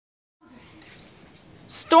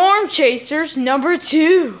Storm Chasers number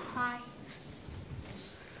 2. Hi.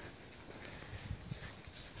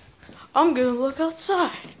 I'm gonna look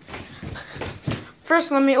outside. First,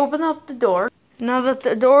 let me open up the door. Now that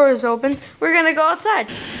the door is open, we're gonna go outside.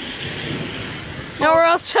 Now we're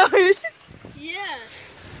outside. Yes.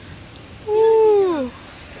 Ooh.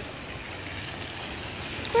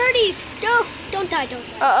 Birdies, no, don't die, don't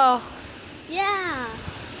die. Uh-oh. Yeah.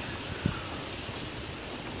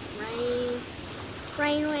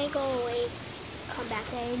 Rain, go away. Come back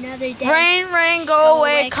another day. Rain, go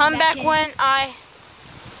away. Come back when I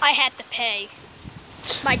had to pay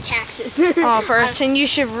my taxes. Oh, person, you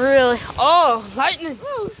should really. Oh, lightning.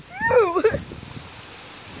 Ooh.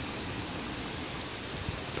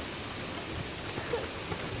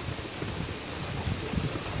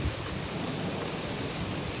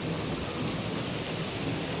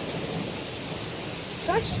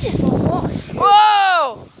 Don't you just walk?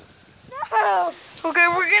 Whoa! No. Okay,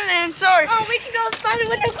 we're getting in. Sorry. Oh, we can go inside the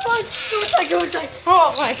window. Go inside.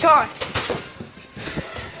 Oh my god.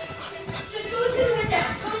 Just go to the window.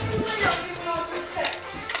 Go to the window. Give me all 3 seconds.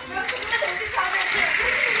 Go to the window. Just come right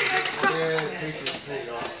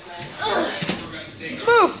here.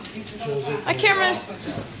 Move. I can't really.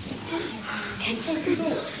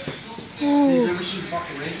 You've ever seen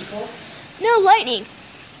fucking rain before? No lightning.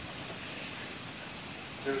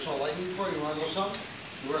 You ever saw lightning before? You want to know something?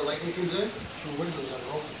 You know where lightning comes in? The windows are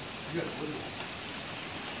open. You got a window.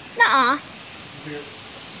 Nuh-uh.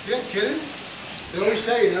 Yeah, kidding? They always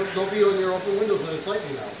tell you, don't be on your open windows when it's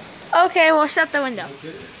lightning out. Okay, we'll shut the window. No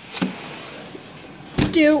kidding.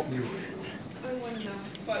 Do. I wouldn't know,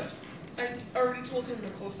 but I already told him to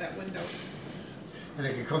close that window. And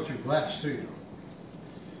it can come through glass too, you know.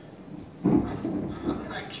 I'm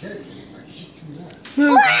not kidding. I shit you not. I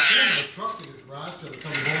came in a truck in his garage till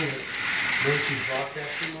coming home and emergency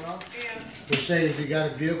broadcasting went off. And They're saying if you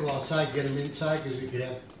got a vehicle outside, get them inside because you could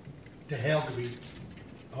have, the hail could be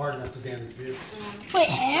hard enough to damage the vehicle. Wait,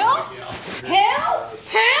 hell? Yeah.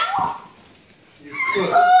 Hell? You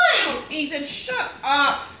could. Ethan, shut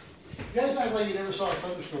up! You guys act like you never saw a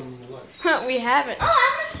thunderstorm in your life. We haven't. Oh,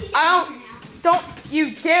 I'm gonna see. Don't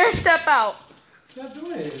you dare step out. It's not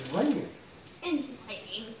doing it. It's raining. And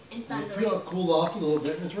lightning and You thunder. feel it cool off a little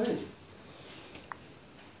bit and it's raining.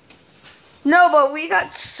 No, but we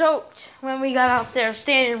got soaked when we got out there,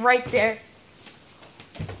 standing right there.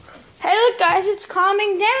 Hey, look, guys, it's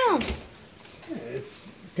calming down. Yeah, it's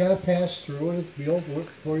got to pass through and it's be over with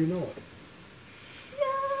before you know it.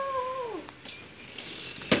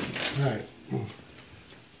 No. All right.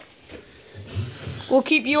 We'll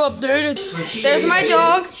keep you updated. There's my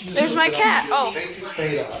dog. There's my cat. Oh,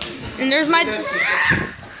 and there's my.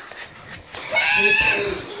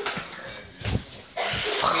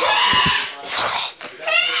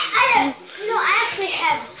 I actually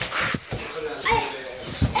have. I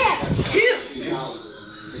have 2.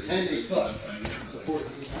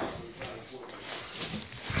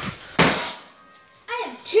 I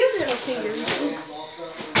have 2 middle fingers.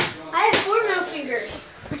 I have 4 middle fingers.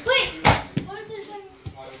 Wait. What is this thing?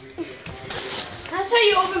 That's how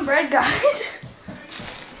you open bread, guys.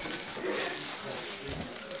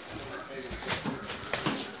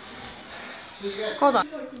 Hold on.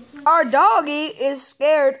 Our doggy is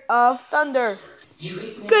scared of thunder.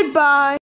 Goodbye.